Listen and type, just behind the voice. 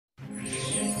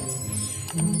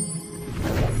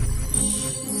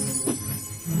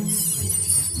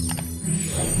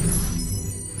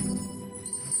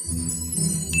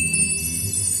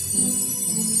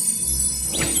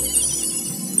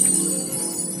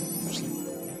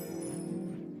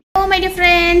my dear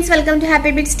friends, welcome to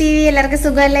Happy Bits TV. എല്ലാവർക്കും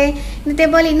സുഖമല്ലേ? ഇന്നത്തെ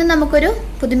പോലെ ഇന്ന് നമുക്കൊരു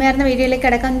പുതുമയാർന്ന വീഡിയോയിലേക്ക്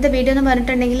കടക്കാം. ഇന്നത്തെ വീഡിയോ എന്ന്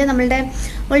പറഞ്ഞിട്ടുണ്ടെങ്കിൽ നമ്മളുടെ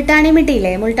മുൾട്ടാനി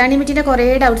മിട്ടിയില്ലേ, മുൾട്ടാനി മിട്ടിന്റെ കുറേ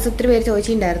ഡൗട്ട്സ് ഒത്തിരി പേര്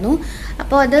ചോദിച്ചിട്ടുണ്ടായിരുന്നു.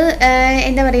 അപ്പോൾ അത്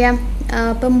എന്താ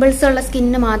പറയുക, പിമ്പിൾസ് ഉള്ള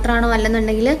സ്കിന്നിന് മാത്രമാണോ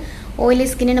അല്ലെന്നുണ്ടെങ്കിൽ ഓയിലി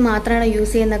സ്കിന്നിന് മാത്രമാണോ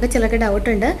യൂസ് ചെയ്യുന്നതൊക്കെ ചിലർക്ക് ഡൗട്ട്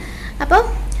ഉണ്ട്. അപ്പോൾ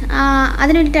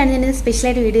അതിന് വേണ്ടിയിട്ടാണ് ഞാൻ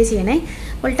സ്പെഷ്യലായിട്ട് വീഡിയോ ചെയ്യണേ.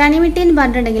 മുൾട്ടാനി മിട്ടി എന്ന്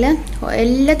പറഞ്ഞിട്ടുണ്ടെങ്കിൽ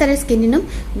എല്ലാ തരം സ്കിന്നിനും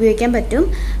ഉപയോഗിക്കാൻ പറ്റും.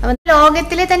 അപ്പം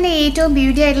ലോകത്തിലെ തന്നെ ഏറ്റവും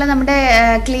ബ്യൂട്ടി ആയിട്ടുള്ള നമ്മുടെ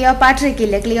ക്ലിയോപാട്രയ്ക്ക്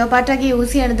ഇല്ലേ, ക്ലിയോപാട്രയ്ക്ക്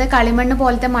യൂസ് ചെയ്യണത് കളിമണ്ണ്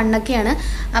പോലത്തെ മണ്ണൊക്കെയാണ്.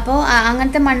 അപ്പോൾ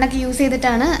അങ്ങനത്തെ മണ്ണൊക്കെ യൂസ്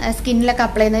ചെയ്തിട്ടാണ് സ്കിന്നിലൊക്കെ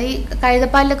അപ്ലൈ ചെയ്യുന്നത്. ഈ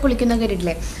കഴുതപ്പാലിലൊക്കെ കുളിക്കുന്നൊക്കെ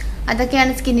കേട്ടിട്ടില്ലേ,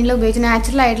 അതൊക്കെയാണ് സ്കിന്നിൽ ഉപയോഗിച്ച്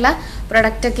നാച്ചുറൽ ആയിട്ടുള്ള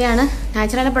പ്രൊഡക്റ്റൊക്കെയാണ്.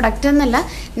 നാച്ചുറൽ പ്രൊഡക്റ്റ് എന്നല്ല,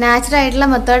 നാച്ചുറൽ ആയിട്ടുള്ള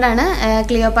മെത്തേഡാണ്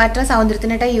ക്ലിയോപാട്ര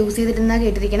സൗന്ദര്യത്തിനായിട്ട് യൂസ് ചെയ്തിരുന്നത്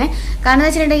കേട്ടിരിക്കണേ. കാരണം എന്ന്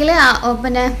വെച്ചിട്ടുണ്ടെങ്കിൽ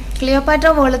പിന്നെ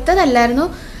ക്ലിയോപാട്ര വെളുത്തതല്ലായിരുന്നു,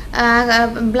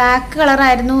 ബ്ലാക്ക്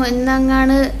കളറായിരുന്നു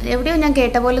എന്നങ്ങാണ് എവിടെയോ ഞാൻ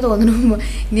കേട്ട പോലെ തോന്നുന്നു.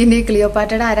 ഇനി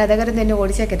ക്ലിയോപാട്രയുടെ ആരാധകർ തന്നെ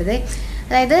ഓടിച്ചേക്കരുത്.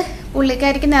 അതായത്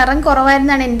പുള്ളിക്കാരിക്ക് നിറം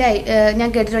കുറവായിരുന്നാണ് ഞാൻ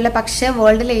കേട്ടിട്ടുള്ളത്. പക്ഷേ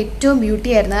വേൾഡിലെ ഏറ്റവും ബ്യൂട്ടി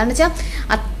ആയിരുന്നു. കാരണം വെച്ചാൽ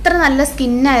അത്ര നല്ല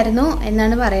സ്കിന്നായിരുന്നു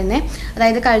എന്നാണ് പറയുന്നത്.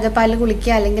 അതായത് കഴുതപ്പാലിൽ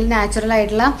കുളിക്കുക, അല്ലെങ്കിൽ നാച്ചുറൽ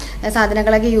ആയിട്ടുള്ള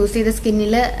സാധനങ്ങളൊക്കെ യൂസ് ചെയ്ത്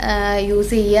സ്കിന്നിൽ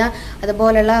യൂസ് ചെയ്യുക,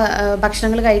 അതുപോലുള്ള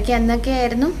ഭക്ഷണങ്ങൾ കഴിക്കുക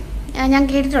എന്നൊക്കെയായിരുന്നു ഞാൻ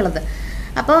കേട്ടിട്ടുള്ളത്.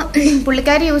 അപ്പോൾ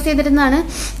പുള്ളിക്കാരി യൂസ് ചെയ്തിരുന്നതാണ്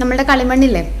നമ്മളുടെ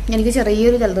കളിമണ്ണില്ലേ. എനിക്ക്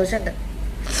ചെറിയൊരു ജലദോഷമുണ്ട്,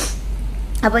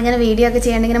 അപ്പോൾ ഞാൻ വീഡിയോ ഒക്കെ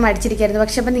ചെയ്യാണ്ട് ഇങ്ങനെ മടിച്ചിരിക്കായിരുന്നു.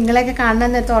 പക്ഷെ അപ്പോൾ നിങ്ങളെയൊക്കെ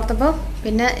കാണണമെന്ന് നേരത്തെ ഓർത്തപ്പോൾ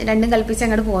പിന്നെ രണ്ടും കൽപ്പിച്ച്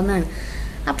അങ്ങോട്ട് പോകുന്നതാണ്.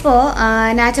 അപ്പോൾ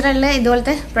നാച്ചുറലിൽ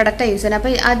ഇതുപോലത്തെ പ്രൊഡക്റ്റാണ് യൂസ് ചെയ്യുന്നത്.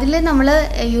 അപ്പോൾ അതിൽ നമ്മൾ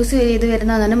യൂസ് ചെയ്ത്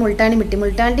വരുന്നതാണ് മുൾട്ടാനി മിട്ടി.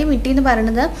 മുൾട്ടാനി മിട്ടി എന്ന്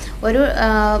പറയുന്നത് ഒരു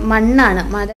മണ്ണാണ്.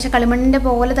 പക്ഷേ കളിമണ്ണിൻ്റെ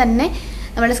പോലെ തന്നെ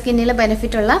നമ്മുടെ സ്കിന്നിൽ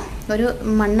ബെനിഫിറ്റുള്ള ഒരു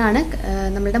മണ്ണാണ്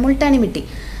നമ്മളുടെ മുൾട്ടാനി മിട്ടി.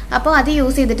 അപ്പോൾ അത്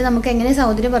യൂസ് ചെയ്തിട്ട് നമുക്ക് എങ്ങനെ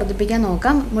സൗന്ദര്യം വർദ്ധിപ്പിക്കാൻ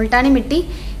നോക്കാം. മുൾട്ടാനി മിട്ടി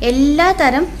എല്ലാ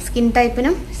തരം സ്കിൻ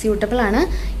ടൈപ്പിനും സ്യൂട്ടബിൾ ആണ്.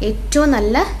 ഏറ്റവും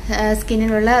നല്ല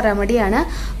സ്കിന്നിനുള്ള റെമഡിയാണ്.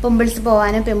 പിമ്പിൾസ്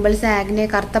പോകാനും, പിമ്പിൾസ്, ആഗ്നെ,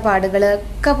 കറുത്ത പാടുകൾ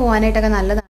ഒക്കെ പോകാനായിട്ടൊക്കെ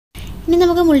നല്ലതാണ്. ഇനി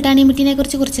നമുക്ക് മുൾട്ടാനി മിട്ടിനെ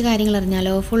കുറിച്ച് കുറച്ച് കാര്യങ്ങൾ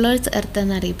അറിഞ്ഞാലോ. ഫുള്ളേഴ്സ് എർത്ത്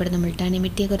എന്നറിയപ്പെടുന്ന മുൾട്ടാനി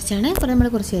മിട്ടിയെക്കുറിച്ചാണ് ഇപ്പോൾ നമ്മൾ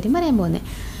കുറച്ച് കാര്യം പറയാൻ പോകുന്നത്.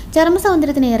 ചർമ്മ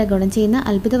സൗന്ദര്യത്തിന് ഏറെ ഗുണം ചെയ്യുന്ന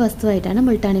അത്ഭുത വസ്തുവായിട്ടാണ്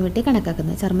മുൾട്ടാനി മിട്ടി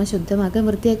കണക്കാക്കുന്നത്. ചർമ്മം ശുദ്ധമാക്കുകയും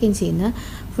വൃത്തിയാക്കുകയും ചെയ്യുന്ന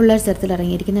ഫുള്ളേഴ്സ് എർത്തിൽ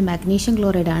അടങ്ങിയിരിക്കുന്ന മാഗ്നീഷ്യം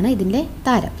ക്ലോറൈഡാണ് ഇതിൻ്റെ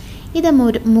താരം. ഇത്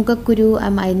മുഖക്കുരു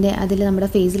അതിൽ നമ്മുടെ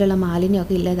ഫേസിലുള്ള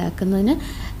മാലിന്യമൊക്കെ ഇല്ലാതാക്കുന്നതിന്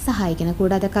സഹായിക്കുന്നു.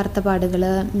 കൂടാതെ കറുത്ത പാടുകൾ,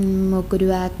 മുഖക്കുരു,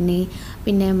 ആക്നെ,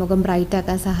 പിന്നെ മുഖം ബ്രൈറ്റ്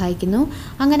ആക്കാൻ സഹായിക്കുന്നു.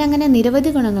 അങ്ങനെ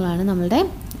നിരവധി ഗുണങ്ങളാണ് നമ്മളുടെ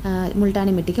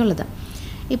മുൾട്ടാനി മിട്ടിക്കുള്ളത്.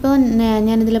 ഇപ്പോൾ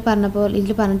ഞാനിതിൽ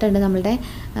പറഞ്ഞിട്ടുണ്ട് നമ്മളുടെ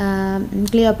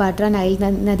ക്ലിയോപാട്ര നൈൽ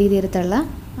നദീതീരത്തുള്ള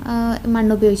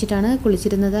മണ്ണ് ഉപയോഗിച്ചിട്ടാണ്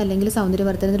കുളിച്ചിരുന്നത്, അല്ലെങ്കിൽ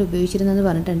സൗന്ദര്യവർദ്ധനത്തിന് ഉപയോഗിച്ചിരുന്നതെന്ന്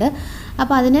പറഞ്ഞിട്ടുണ്ട്.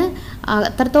 അപ്പോൾ അതിന്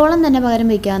അത്രത്തോളം തന്നെ പകരം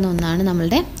വയ്ക്കാവുന്ന ഒന്നാണ്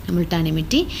നമ്മളുടെ മുൾട്ടാനി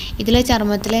മിട്ടി. ഇതിലെ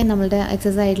ചർമ്മത്തിലെ നമ്മളുടെ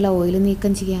എക്സസ് ആയിട്ടുള്ള ഓയിൽ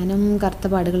നീക്കം ചെയ്യാനും, കറുത്ത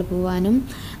പാടുകൾ പോകാനും,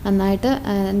 നന്നായിട്ട്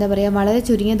എന്താ പറയുക, വളരെ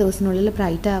ചുരുങ്ങിയ ദിവസത്തിനുള്ളിൽ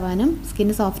ബ്രൈറ്റ് ആവാനും,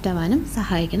 സ്കിൻ സോഫ്റ്റ് ആവാനും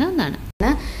സഹായിക്കുന്ന ഒന്നാണ്.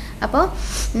 അപ്പോൾ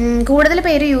കൂടുതൽ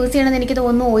പേര് യൂസ് ചെയ്യണമെന്ന് എനിക്ക്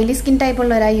തോന്നുന്നു ഓയിലി സ്കിൻ ടൈപ്പ്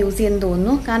ഉള്ളവരായി യൂസ് ചെയ്യുമെന്ന്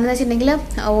തോന്നുന്നു. കാരണം എന്ന് വെച്ചിട്ടുണ്ടെങ്കിൽ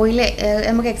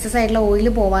നമുക്ക് എക്സസ് ആയിട്ടുള്ള ഓയിൽ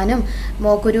പോകാനും,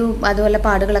 മോക്കൊരു അതുപോലെ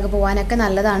പാടുകളൊക്കെ പോകാനൊക്കെ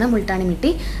നല്ലതാണ് മുൾട്ടാനി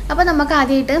മിട്ടി. അപ്പോൾ നമുക്ക്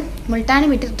ആദ്യമായിട്ട് Multani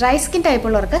mitti dry skin type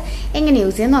ഉള്ളവർക്ക് എങ്ങനെ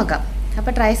യൂസ് ചെയ്യാൻ നോക്കാം.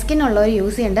 അപ്പോൾ ഡ്രൈ സ്കിൻ ഉള്ളവർ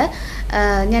യൂസ് ചെയ്യേണ്ട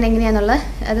ഞാൻ എങ്ങനെയാണെന്നുള്ളത്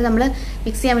അത് നമ്മൾ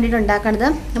മിക്സ് ചെയ്യാൻ വേണ്ടിയിട്ട് ഉണ്ടാക്കുന്നത്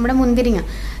നമ്മുടെ മുന്തിരിങ്ങ,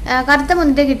 കറുത്ത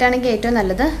മുന്തിരി കിട്ടുകയാണെങ്കിൽ ഏറ്റവും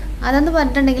നല്ലത്. അതെന്ന്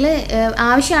പറഞ്ഞിട്ടുണ്ടെങ്കിൽ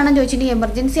ആവശ്യമാണെന്ന് ചോദിച്ചിട്ടുണ്ടെങ്കിൽ,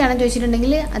 എമർജൻസി ആണെന്ന്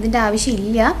ചോദിച്ചിട്ടുണ്ടെങ്കിൽ അതിൻ്റെ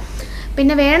ആവശ്യമില്ല.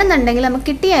 പിന്നെ വേണമെന്നുണ്ടെങ്കിൽ നമുക്ക്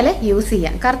കിട്ടിയാൽ യൂസ്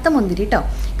ചെയ്യാം കറുത്ത മുന്തിരി കേട്ടോ.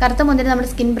 കറുത്ത മുന്തിരി നമ്മുടെ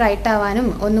സ്കിൻ ബ്രൈറ്റ് ആവാനും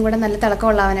ഒന്നും കൂടെ നല്ല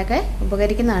തിളക്കമുള്ളവാനൊക്കെ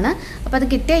ഉപകരിക്കുന്നതാണ്. അപ്പോൾ അത്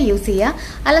കിട്ടിയാൽ യൂസ് ചെയ്യുക.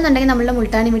 അല്ലെന്നുണ്ടെങ്കിൽ നമ്മളുടെ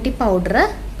മുൾട്ടാനി മിട്ടി പൗഡർ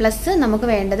പ്ലസ് നമുക്ക്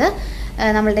വേണ്ടത്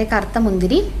നമ്മളുടെ കറുത്ത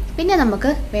മുന്തിരി, പിന്നെ നമുക്ക്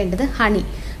വേണ്ടത് ഹണി.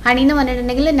 ഹണി എന്ന്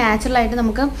പറഞ്ഞിട്ടുണ്ടെങ്കിൽ നാച്ചുറലായിട്ട്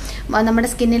നമുക്ക് നമ്മുടെ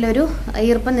സ്കിന്നിലൊരു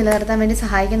ഈർപ്പം നിലനിർത്താൻ വേണ്ടി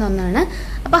സഹായിക്കുന്ന ഒന്നാണ്.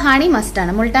 അപ്പോൾ ഹണി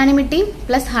മസ്റ്റാണ്. മുൾട്ടാനി മിട്ടി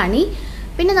പ്ലസ് ഹണി,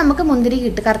 പിന്നെ നമുക്ക് മുന്തിരി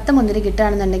കറുത്ത മുന്തിരി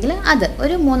കിട്ടുകയാണെന്നുണ്ടെങ്കിൽ അത്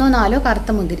ഒരു 3-4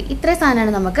 കറുത്ത മുന്തിരി. ഇത്രയും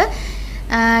സാധനമാണ് നമുക്ക്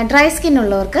ഡ്രൈ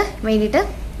സ്കിന്നുള്ളവർക്ക് വേണ്ടിയിട്ട്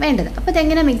വേണ്ടത്. അപ്പോൾ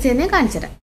ഇതെങ്ങനെ മിക്സ് ചെയ്യുന്നത് കാണിച്ചു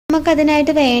തരാം.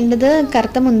 നമുക്കതിനായിട്ട് വേണ്ടത്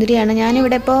കറുത്ത മുന്തിരിയാണ്.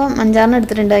 ഞാനിവിടെ ഇപ്പോൾ 5-6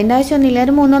 എടുത്തിട്ടുണ്ട്. അതിൻ്റെ ആവശ്യമൊന്നുമില്ല,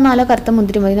 ഒരു 3-4 കറുത്ത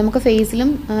മുന്തിരി മതി. നമുക്ക് ഫേസിലും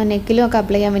നെക്കിലും ഒക്കെ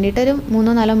അപ്ലൈ ചെയ്യാൻ വേണ്ടിയിട്ട് ഒരു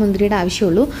 3-4 മുന്തിരിയുടെ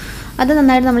ആവശ്യമുള്ളൂ. അത്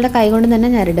നന്നായിട്ട് നമ്മുടെ കൈ കൊണ്ട് തന്നെ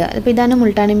ഞെരടുക. അപ്പോൾ ഇതാണ്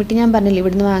മുൾട്ടാനി മിട്ടി. ഞാൻ പറഞ്ഞില്ല,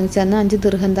 ഇവിടുന്ന് വാങ്ങിച്ചതെന്ന് 5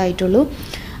 ദിർഹന്തായിട്ടുള്ളൂ.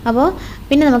 അപ്പോൾ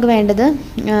പിന്നെ നമുക്ക് വേണ്ടത്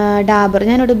ഡാബർ.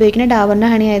 ഞാനിവിടെ ഉപയോഗിക്കുന്ന ഡാബറിൻ്റെ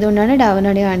ഹണി ആയതുകൊണ്ടാണ്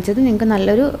ഡാബറിൻ്റെ ഹണി കാണിച്ചത്. നിങ്ങൾക്ക്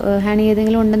നല്ലൊരു ഹണി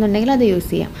ഏതെങ്കിലും ഉണ്ടെന്നുണ്ടെങ്കിൽ അത് യൂസ്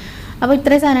ചെയ്യാം. അപ്പോൾ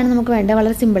ഇത്രയും സാധനമാണ് നമുക്ക് വേണ്ടത്.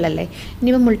 വളരെ സിമ്പിളല്ലേ.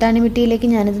 ഇനിയിപ്പോൾ മുൾട്ടാനി മിട്ടിയിലേക്ക്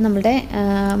ഞാനിത് നമ്മുടെ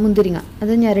മുന്തിരിങ്ങ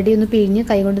അത് ഞെരടി ഒന്ന് പിഴിഞ്ഞ്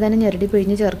കൈകൊണ്ട് തന്നെ ഞെരടി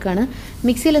പിഴിഞ്ഞ് ചേർക്കുകയാണ്.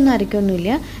 മിക്സിയിലൊന്നും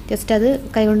അരയ്ക്കൊന്നുമില്ല, ജസ്റ്റ് അത്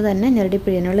കൈകൊണ്ട് തന്നെ ഞെരടി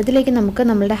പിഴിയാനുള്ളൂ. ഇതിലേക്ക് നമുക്ക്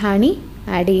നമ്മളുടെ ഹണി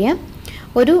ആഡ് ചെയ്യാം.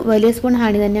 ഒരു വലിയ സ്പൂൺ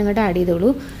ഹണി തന്നെ അങ്ങോട്ട് ആഡ്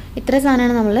ചെയ്തോളൂ. ഇത്ര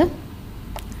സാധനമാണ് നമ്മൾ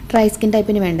ഡ്രൈ സ്കിൻ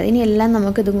ടൈപ്പിന് വേണ്ടത്. ഇനി എല്ലാം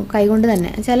നമുക്ക് ഇത് കൈകൊണ്ട് തന്നെ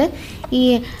വെച്ചാൽ ഈ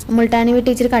മുൾട്ടാനി മിട്ടി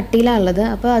ഇച്ചിരി കട്ടിയിലാണുള്ളത്.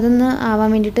 അപ്പോൾ അതൊന്ന് ആവാൻ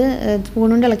വേണ്ടിയിട്ട് സ്പൂൺ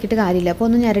കൊണ്ട് ഇളക്കിയിട്ട് കാര്യമില്ല. അപ്പോൾ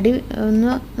ഒന്ന്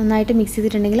നന്നായിട്ട് മിക്സ്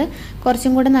ചെയ്തിട്ടുണ്ടെങ്കിൽ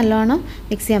കുറച്ചും കൂടെ നല്ലോണം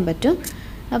മിക്സ് ചെയ്യാൻ പറ്റും.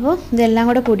 അപ്പോൾ ഇതെല്ലാം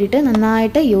കൂടെ കൂടിയിട്ട്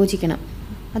നന്നായിട്ട് യോജിക്കണം.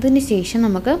 അതിന് ശേഷം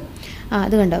നമുക്ക്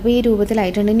അത് കണ്ടോ, അപ്പോൾ ഈ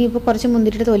രൂപത്തിലായിട്ടുണ്ട്. ഇനിയിപ്പോൾ കുറച്ച്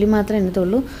മുന്തിരിയുടെ തൊലി മാത്രമേ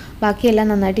എടുത്തുള്ളൂ, ബാക്കിയെല്ലാം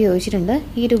നന്നായിട്ട് യോജിച്ചിട്ടുണ്ട്.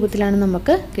 ഈ രൂപത്തിലാണ്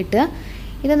നമുക്ക് കിട്ടുക.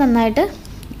 ഇത് നന്നായിട്ട്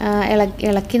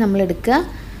ഇളക്കി നമ്മൾ എടുക്കുക.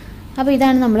 അപ്പോൾ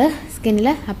ഇതാണ് നമ്മൾ സ്കിന്നിൽ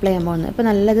അപ്ലൈ ചെയ്യാൻ പോകുന്നത്. അപ്പോൾ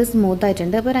നല്ലത് സ്മൂത്ത്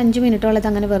ആയിട്ടുണ്ട്. അപ്പോൾ ഒരു 5 മിനിറ്റോളം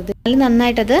അങ്ങനെ വെറുതെ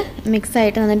നന്നായിട്ടത് മിക്സ്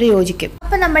ആയിട്ട് നന്നായിട്ട് യോജിക്കും.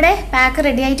 അപ്പോൾ നമ്മുടെ പാക്ക്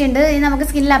റെഡി ആയിട്ടുണ്ട്. ഇനി നമുക്ക്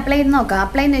സ്കിന്നിൽ അപ്ലൈ ചെയ്ത് നോക്കാം.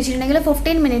 അപ്ലൈ എന്ന് വെച്ചിട്ടുണ്ടെങ്കിൽ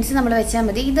 15 മിനിറ്റ്സ് നമ്മൾ വെച്ചാൽ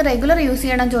മതി. ഇത് റെഗുലർ യൂസ്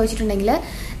ചെയ്യണം എന്ന് ചോദിച്ചിട്ടുണ്ടെങ്കിൽ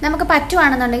നമുക്ക്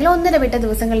പറ്റുവാണെന്നുണ്ടെങ്കിൽ 1.5 വിട്ട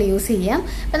ദിവസങ്ങളിൽ യൂസ് ചെയ്യാം.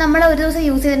 അപ്പോൾ നമ്മൾ ഒരു ദിവസം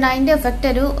യൂസ് ചെയ്തിട്ട് അതിൻ്റെ എഫക്റ്റ്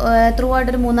ഒരു ത്രൂ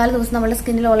ആയിട്ട് ഒരു 3-4 ദിവസം നമ്മുടെ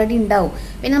സ്കിന്നിൽ ഓൾറെഡി ഉണ്ടാവും.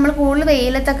 പിന്നെ നമ്മൾ കൂടുതൽ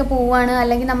വെയിലത്തൊക്കെ പോവുകയാണ്,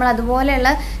 അല്ലെങ്കിൽ നമ്മൾ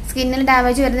അതുപോലെയുള്ള സ്കിന്നിൽ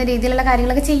ഡാമേജ് വരുന്ന രീതിയിലുള്ള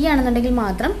കാര്യങ്ങളൊക്കെ ചെയ്യുകയാണെന്നുണ്ടെങ്കിൽ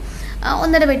മാത്രം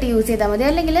 1.5 വിട്ട് യൂസ് ചെയ്താൽ മതി.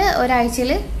 അല്ലെങ്കിൽ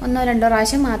ഒരാഴ്ചയിൽ 1-2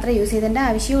 പ്രാവശ്യം മാത്രമേ യൂസ് ചെയ്തേണ്ട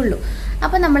ആവശ്യമുള്ളൂ.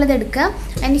 അപ്പോൾ നമ്മളിത് എടുക്കുക.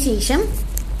 അതിന് ശേഷം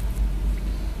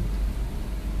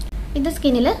ഇത്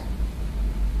സ്കിന്നിൽ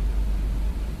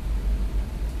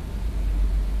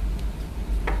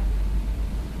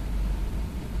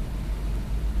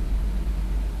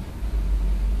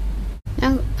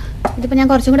ഇതിപ്പോൾ ഞാൻ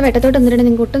കുറച്ചും കൂടെ വെട്ടത്തോട്ട് നിന്നിട്ട്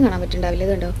നിങ്ങൾക്ക് ഒട്ടും കാണാൻ പറ്റുന്നുണ്ടാവില്ല.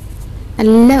 ഇത് കണ്ടോ,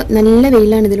 നല്ല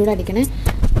വെയിലാണ് ഇതിലൂടെ അടിക്കണേ.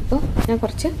 അപ്പോൾ ഞാൻ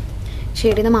കുറച്ച്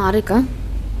ഷെയ്ഡിൽ നിന്ന് മാറിക്കാം.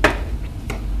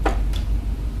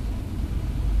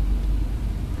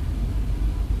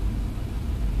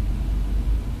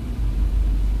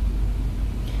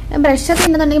 ബ്രഷൊക്കെ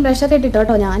ഉണ്ടെന്നുണ്ടെങ്കിൽ ബ്രഷൊക്കെ ഇട്ടിട്ടോ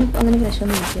കേട്ടോ. ഞാനിപ്പോൾ അങ്ങനെ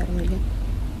ബ്രഷൊന്നും യൂസ് ചെയ്യാറൊന്നുമില്ല.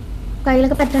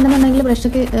 കയ്യിലൊക്കെ പറ്റണമെന്നുണ്ടെങ്കിൽ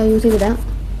ബ്രഷൊക്കെ യൂസ് ചെയ്തിടാം.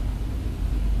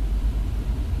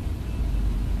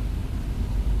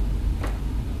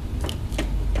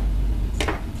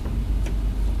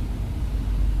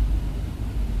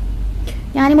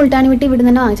 ഞാൻ മുൾട്ടാനി മിട്ടി ഇവിടെ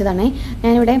തന്നെ വാങ്ങിച്ചതാണേ.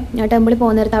 ഞാനിവിടെ ടെമ്പിളിൽ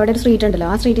പോകുന്ന നേരത്ത് അവിടെ ഒരു സ്ട്രീറ്റ് ഉണ്ടല്ലോ,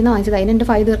 ആ സ്ട്രീറ്റിൽ നിന്ന് വാങ്ങിച്ചത്.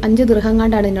 അതിന് 5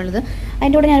 ദിർഹങ്ങാണ്ടാണ് ഇതിനുള്ളത്.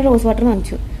 അതിൻ്റെ കൂടെ ഞാൻ റോസ് വാട്ടർ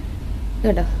വാങ്ങിച്ചു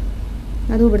കേട്ടോ.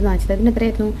 അതും ഇവിടെ നിന്ന് വാങ്ങിച്ചത്. ഇതിന്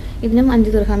എത്രയായിരുന്നു? ഇതിനും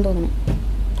 5 ദിർഹം തോന്നുന്നു.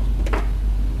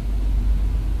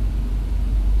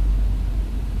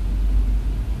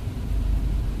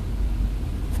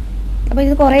 അപ്പോൾ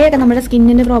ഇത് കുറേയൊക്കെ നമ്മുടെ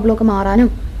സ്കിന്നിൻ്റെ പ്രോബ്ലം ഒക്കെ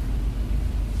മാറാനും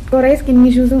കുറേ സ്കിൻ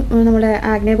ഇഷ്യൂസും നമ്മുടെ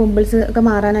ആഗ്നെ പിമ്പിൾസ് ഒക്കെ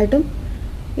മാറാനായിട്ടും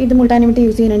ഇത് മുൾട്ടാനി മിട്ടി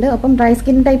യൂസ് ചെയ്യുന്നുണ്ട്. അപ്പം ഡ്രൈ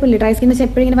സ്കിൻ ടൈപ്പ് ഇല്ലേ, ഡ്രൈ സ്കിൻ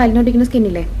എപ്പോഴും ഇങ്ങനെ വലിഞ്ഞോണ്ടിരിക്കുന്ന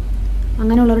സ്കിന്നില്ലേ,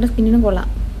 അങ്ങനെയുള്ളവരുടെ സ്കിന്നിനും കൊള്ളാം.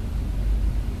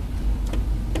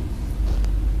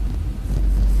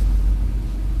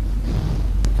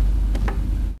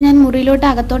 ഞാൻ മുറിയിലോട്ട്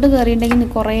അകത്തോട്ട്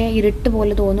കയറിയിട്ടുണ്ടെങ്കിൽ കുറേ ഇരുട്ട്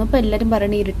പോലെ തോന്നും. അപ്പോൾ എല്ലാവരും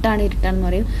പറയണത് ഇരുട്ടാണെന്ന്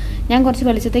പറയും. ഞാൻ കുറച്ച്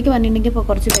വെളിച്ചത്തേക്ക് വന്നിട്ടുണ്ടെങ്കിൽ ഇപ്പോൾ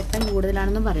കുറച്ച് വെട്ടം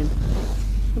കൂടുതലാണെന്നും പറയും.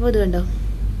 അപ്പോൾ ഇത് കണ്ടോ,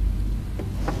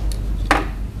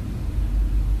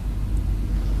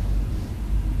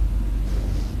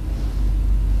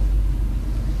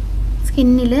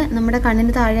 സ്കിന്നിൽ നമ്മുടെ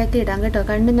കണ്ണിന് താഴെയൊക്കെ ഇടാം കേട്ടോ.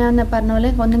 കണ്ണ് ഞാൻ പറഞ്ഞ പോലെ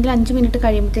ഒന്നെങ്കിൽ 5 മിനിറ്റ്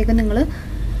കഴിയുമ്പോഴത്തേക്കും നിങ്ങൾ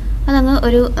അതങ്ങ്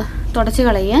ഒരു തുടച്ച്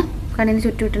കളയുക. കണ്ണിന്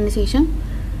ചുറ്റും ഇട്ടതിന് ശേഷം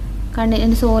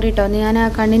സോറി കേട്ടോ, ഞാൻ ആ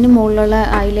കണ്ണിന് മുകളിലുള്ള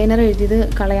ഐലൈനർ എഴുതിയത്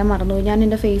കളയാൻ മറന്നു. ഞാൻ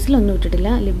എൻ്റെ ഫേസിലൊന്നും ഇട്ടിട്ടില്ല,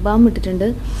 ലിപ് ബാം ഇട്ടിട്ടുണ്ട്.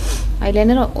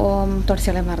 ഐലൈനർ തുടച്ച്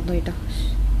കളയാൻ മറന്നു കേട്ടോ.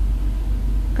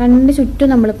 കണ്ണിന് ചുറ്റും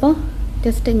നമ്മളിപ്പോൾ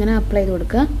ജസ്റ്റ് ഇങ്ങനെ അപ്ലൈ ചെയ്ത്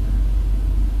കൊടുക്കുക.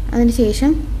 അതിന്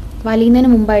ശേഷം വലിയുന്നതിന്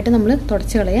മുമ്പായിട്ട് നമ്മൾ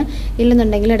തുടച്ച് കളയുക.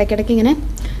 ഇല്ലെന്നുണ്ടെങ്കിൽ ഇടയ്ക്കിടയ്ക്ക് ഇങ്ങനെ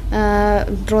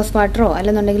റോസ് വാട്ടറോ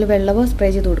അല്ലെന്നുണ്ടെങ്കിൽ വെള്ളമോ സ്പ്രേ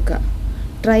ചെയ്ത് കൊടുക്കുക.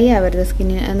 ഡ്രൈ ആവരുത്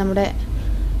സ്കിന്നിന്, നമ്മുടെ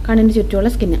കണ്ണിന് ചുറ്റുമുള്ള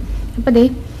സ്കിന്ന്. അപ്പോൾ ദേ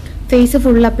ഫേസ്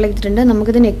ഫുൾ അപ്ലൈ ചെയ്തിട്ടുണ്ട്.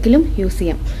 നമുക്കിത് നെക്കിലും യൂസ്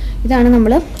ചെയ്യാം. ഇതാണ്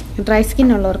നമ്മൾ ഡ്രൈ സ്കിൻ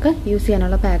ഉള്ളവർക്ക് യൂസ്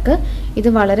ചെയ്യാനുള്ള പാക്ക്. ഇത്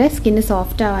വളരെ സ്കിന്ന്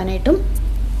സോഫ്റ്റ് ആവാനായിട്ടും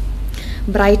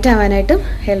ബ്രൈറ്റ് ആവാനായിട്ടും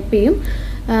ഹെൽപ്പ് ചെയ്യും.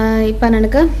 ഇപ്പം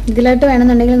എനിക്ക് ഇതിലായിട്ട്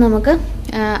വേണമെന്നുണ്ടെങ്കിൽ നമുക്ക്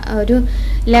ഒരു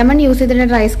ലെമൺ യൂസ് ചെയ്തിട്ട്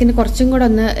ഡ്രൈ സ്കിന്ന് കുറച്ചും കൂടെ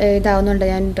ഒന്ന് ഇതാവുന്നുണ്ട്.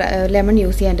 ഞാൻ ലെമൺ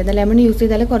യൂസ് ചെയ്യാറുണ്ട്. ലെമൺ യൂസ്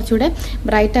ചെയ്താൽ കുറച്ചുകൂടെ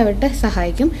ബ്രൈറ്റ് ആയിട്ട്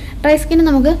സഹായിക്കും. ഡ്രൈ സ്കിന്ന്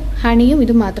നമുക്ക് ഹണിയും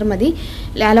ഇതും മാത്രം മതി.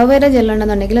 അലോവേര ജെൽ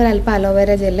ഉണ്ടെന്നുണ്ടെങ്കിൽ ഒരല്പം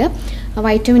aloe vera gel,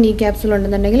 vitamin E capsule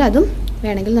ഉണ്ടെന്നുണ്ടെങ്കിൽ അതും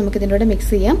വേണമെങ്കിൽ നമുക്ക് ഇതിൻ്റെ കൂടെ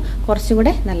മിക്സ് ചെയ്യാം. കുറച്ചും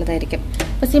കൂടെ നല്ലതായിരിക്കും.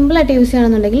 അപ്പോൾ സിമ്പിളായിട്ട് യൂസ്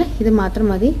ചെയ്യണമെന്നുണ്ടെങ്കിൽ ഇത് മാത്രം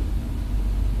മതി.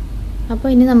 അപ്പോൾ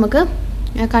ഇനി നമുക്ക്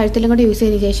കഴുത്തിലും കൂടെ യൂസ്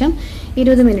ചെയ്തതിന് ശേഷം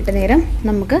 20 മിനിറ്റ് നേരം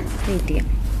നമുക്ക് വെയിറ്റ് ചെയ്യാം.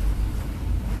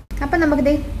 അപ്പം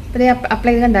നമുക്കിത്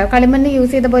അപ്ലൈ ചെയ്ത് കണ്ടാവും. കളിമണ്ണ്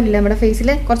യൂസ് ചെയ്ത പോലെ ഇല്ല നമ്മുടെ ഫേസിൽ.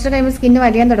 കുറച്ച് കഴിയുമ്പോൾ സ്കിന്ന്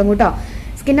വലിയാൻ തുടങ്ങും കേട്ടോ.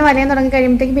 സ്കിന്ന് വലിയാൻ തുടങ്ങി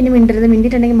കഴിയുമ്പോഴത്തേക്കും പിന്നെ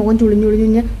മിണ്ടിയിട്ടുണ്ടെങ്കിൽ മുഖം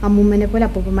ചുളിഞ്ഞുഞ്ഞ് അമ്മൂമ്മനെ പോലെ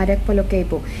അപ്പൂപ്പന്മാരെ പോലെ ഒക്കെ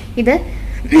ആയിപ്പോവും. ഇത്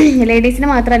ലേഡീസിന്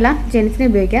മാത്രമല്ല ജെൻസിനെ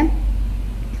ഉപയോഗിക്കാം.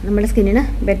 നമ്മുടെ സ്കിന്നിന്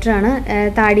ബെറ്ററാണ്.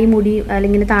 താടി മുടി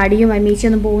അല്ലെങ്കിൽ താടിയും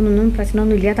മീശയൊന്നും പോകുന്നൊന്നും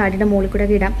പ്രശ്നമൊന്നുമില്ല. താടിയുടെ മുകളിൽ കൂടെ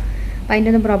ഒക്കെ ഇടാം. അപ്പോൾ അതിൻ്റെ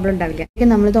ഒന്നും പ്രോബ്ലം ഉണ്ടാവില്ല.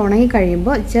 നമ്മളിത് ഉണങ്ങി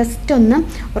കഴിയുമ്പോൾ ജസ്റ്റ് ഒന്ന്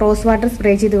റോസ് വാട്ടർ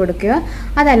സ്പ്രേ ചെയ്ത് കൊടുക്കുക.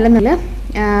 അതല്ലെന്നുണ്ടെങ്കിൽ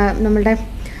നമ്മളുടെ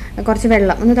കുറച്ച്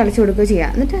വെള്ളം ഒന്ന് തളിച്ച് കൊടുക്കുകയോ ചെയ്യുക.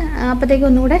 എന്നിട്ട് അപ്പോഴത്തേക്കും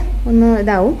ഒന്നുകൂടെ ഒന്ന്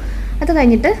ഇതാവും. അത്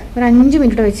കഴിഞ്ഞിട്ട് ഒരു 5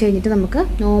 മിനിറ്റ് വെച്ച് കഴിഞ്ഞിട്ട് നമുക്ക്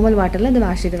നോർമൽ വാട്ടറിൽ ഇത്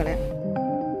വാഷ് ചെയ്ത് കളയാം.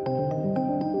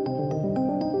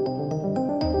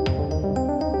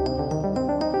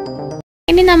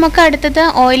 ഇനി നമുക്ക് അടുത്തത്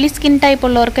ഓയിലി സ്കിൻ ടൈപ്പ്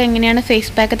ഉള്ളവർക്ക് എങ്ങനെയാണ്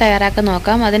ഫേസ് പാക്ക് തയ്യാറാക്കാൻ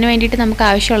നോക്കാം. അതിന് വേണ്ടിയിട്ട് നമുക്ക്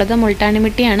ആവശ്യമുള്ളത് മുൾട്ടാനി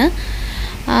മിട്ടിയാണ്.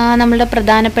 നമ്മളുടെ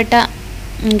പ്രധാനപ്പെട്ട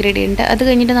ഇൻഗ്രീഡിയൻറ്റ്. അത്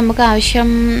കഴിഞ്ഞിട്ട് നമുക്ക് ആവശ്യം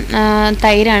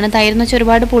തൈരാണ്. തൈരെന്ന് വെച്ചാൽ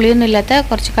ഒരുപാട് പുളിയൊന്നും ഇല്ലാത്ത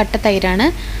കുറച്ച് കട്ട തൈരാണ്.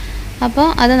 അപ്പോൾ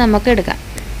അത് നമുക്ക് എടുക്കാം.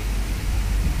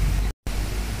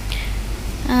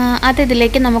 അത്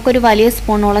ഇതിലേക്ക് നമുക്കൊരു വലിയ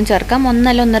സ്പൂണോളം ചേർക്കാം.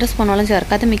 1-1.5 സ്പൂണോളം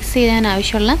ചേർക്കാം. അത് മിക്സ് ചെയ്യാൻ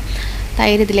ആവശ്യമുള്ള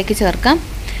തൈര് ഇതിലേക്ക് ചേർക്കാം.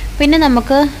 പിന്നെ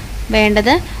നമുക്ക്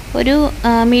വേണ്ടത് ഒരു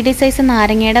മീഡിയം സൈസ്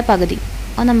നാരങ്ങയുടെ പകുതി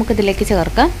അത് നമുക്കിതിലേക്ക്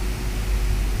ചേർക്കാം.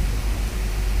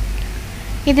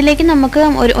 ഇതിലേക്ക് നമുക്ക്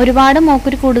ഒരുപാട്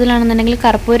മോക്കുരു കൂടുതലാണെന്നുണ്ടെങ്കിൽ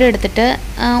കർപ്പൂരം എടുത്തിട്ട്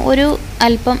ഒരു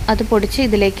അല്പം അത് പൊടിച്ച്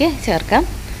ഇതിലേക്ക് ചേർക്കാം.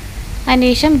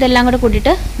 അതിനുശേഷം ഇതെല്ലാം കൂടെ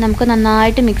കൂട്ടിയിട്ട് നമുക്ക്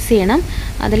നന്നായിട്ട് മിക്സ് ചെയ്യണം.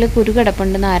 അതിൽ കുരു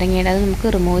കിടപ്പുണ്ട് നാരങ്ങയുടെ, അത് നമുക്ക്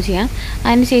റിമൂവ് ചെയ്യാം.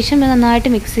 അതിനുശേഷം ഇത് നന്നായിട്ട്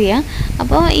മിക്സ് ചെയ്യാം.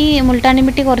 അപ്പോൾ ഈ മുൾട്ടാനി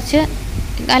മിട്ടി കുറച്ച്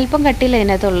അല്പം കട്ടിയില്ല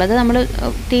ഇതിനകത്തുള്ളത്, നമ്മൾ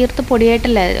തീർത്ത്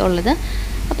പൊടിയായിട്ടല്ല ഉള്ളത്.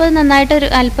 അപ്പോൾ അത് നന്നായിട്ട് ഒരു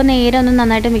അല്പം നേരം ഒന്ന്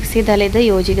നന്നായിട്ട് മിക്സ് ചെയ്താലേ ഇത്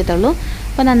യോജിക്കത്തുള്ളൂ.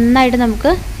 അപ്പോൾ നന്നായിട്ട്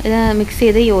നമുക്ക് ഇത് മിക്സ്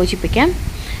ചെയ്ത് യോജിപ്പിക്കാം.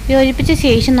 യോജിപ്പിച്ച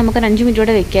ശേഷം നമുക്ക് 5 മിനിറ്റ്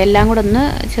കൂടെ വെക്കുക. എല്ലാം കൂടെ ഒന്ന്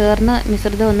ചേർന്ന്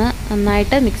മിശ്രിതം ഒന്ന്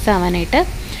നന്നായിട്ട് മിക്സ് ആവാനായിട്ട്.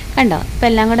 കണ്ടോ, അപ്പോൾ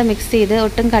എല്ലാം കൂടെ മിക്സ് ചെയ്ത്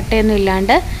ഒട്ടും കട്ടയൊന്നും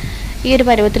ഇല്ലാണ്ട് ഈ ഒരു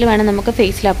പരുവത്തിൽ വേണം നമുക്ക്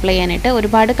ഫേസിൽ അപ്ലൈ ചെയ്യാനായിട്ട്.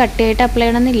 ഒരുപാട് കട്ടയായിട്ട് അപ്ലൈ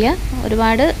ചെയ്യണമെന്നില്ല,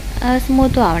 ഒരുപാട്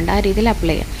സ്മൂത്തും ആവണ്ട, ആ രീതിയിൽ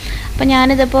അപ്ലൈ ചെയ്യാം. അപ്പോൾ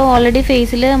ഞാനിതിപ്പോൾ ഓൾറെഡി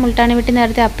ഫേസിൽ മുൾട്ടാനി മിട്ടി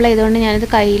നേരത്തെ അപ്ലൈ ചെയ്തുകൊണ്ട് ഞാനിത്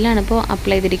കയ്യിലാണ് ഇപ്പോൾ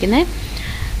അപ്ലൈ ചെയ്തിരിക്കുന്നത്.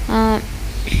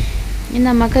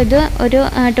 നമുക്കിത് ഒരു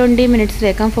 20 മിനിറ്റ്സ്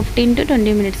വയ്ക്കാം, 15 to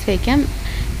 20 മിനിറ്റ്സ് വയ്ക്കാം.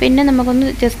 പിന്നെ നമുക്കൊന്ന്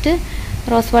ജസ്റ്റ്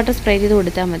റോസ് വാട്ടർ സ്പ്രേ ചെയ്ത്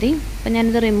കൊടുത്താൽ മതി. അപ്പോൾ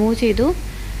ഞാനിത് റിമൂവ് ചെയ്തു.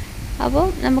 അപ്പോൾ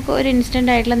നമുക്ക് ഒരു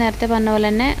ഇൻസ്റ്റൻ്റ് ആയിട്ടുള്ള, നേരത്തെ പറഞ്ഞ പോലെ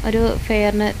തന്നെ ഒരു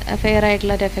ഫെയർ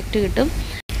ആയിട്ടുള്ള ഒരു എഫക്റ്റ് കിട്ടും,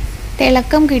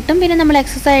 തിളക്കം കിട്ടും. പിന്നെ നമ്മൾ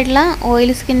എക്സസ് ആയിട്ടുള്ള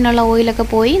സ്കിന്നിനുള്ള ഓയിലൊക്കെ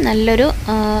പോയി നല്ലൊരു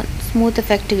സ്മൂത്ത്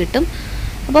എഫക്റ്റ് കിട്ടും.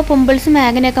 അപ്പോൾ പിമ്പിൾസും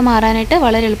ആഗ്നെയൊക്കെ മാറാനായിട്ട്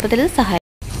വളരെ എളുപ്പത്തിൽ സഹായിക്കും.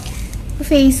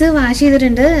 ഫേസ് വാഷ്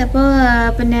ചെയ്തിട്ടുണ്ട്. അപ്പോൾ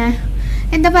പിന്നെ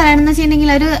എന്താ പറയണമെന്ന്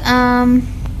വെച്ചിട്ടുണ്ടെങ്കിൽ ഒരു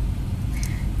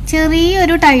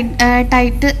ചെറിയൊരു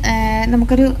ടൈറ്റ്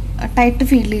നമുക്കൊരു ടൈറ്റ്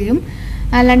ഫീൽ ചെയ്യും.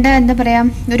 അല്ലാണ്ട് എന്താ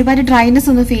പറയുക, ഒരുപാട് ഡ്രൈനെസ്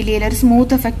ഒന്നും ഫീൽ ചെയ്യില്ല. ഒരു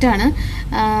സ്മൂത്ത് എഫക്റ്റാണ്.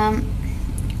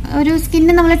 ഒരു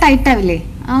സ്കിന്ന് നമ്മൾ ടൈറ്റ് ആവില്ലേ,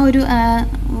 ആ ഒരു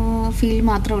ഫീൽ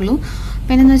മാത്രമേ ഉള്ളൂ.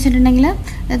 പിന്നെന്ന് വെച്ചിട്ടുണ്ടെങ്കിൽ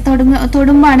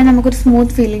തൊടുമ്പോഴാണ് നമുക്കൊരു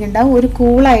സ്മൂത്ത് ഫീലിംഗ് ഉണ്ടാവും. ഒരു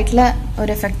കൂളായിട്ടുള്ള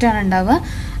ഒരു എഫക്റ്റാണ് ഉണ്ടാവുക.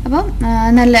 അപ്പം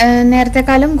നല്ല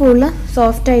നേരത്തെക്കാളും കൂടുതൽ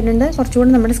സോഫ്റ്റ് ആയിട്ടുണ്ട്.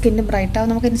 കുറച്ചുകൂടി നമ്മുടെ സ്കിന്ന് ബ്രൈറ്റ് ആവും.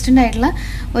 നമുക്ക് ഇൻസ്റ്റൻ്റ് ആയിട്ടുള്ള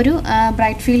ഒരു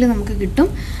ബ്രൈറ്റ് ഫീൽ നമുക്ക് കിട്ടും.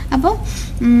 അപ്പോൾ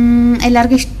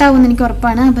എല്ലാവർക്കും ഇഷ്ടമാവുമെന്ന് എനിക്ക്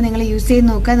ഉറപ്പാണ്. അപ്പോൾ നിങ്ങൾ യൂസ് ചെയ്ത്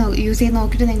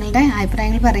നോക്കിയിട്ട് നിങ്ങളുടെ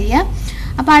അഭിപ്രായങ്ങൾ പറയുക.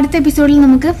 അപ്പോൾ അടുത്ത എപ്പിസോഡിൽ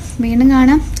നമുക്ക് വീണ്ടും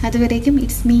കാണാം. അതുവരേക്കും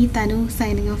it's me Tanu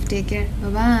signing off. Take care.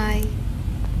 By.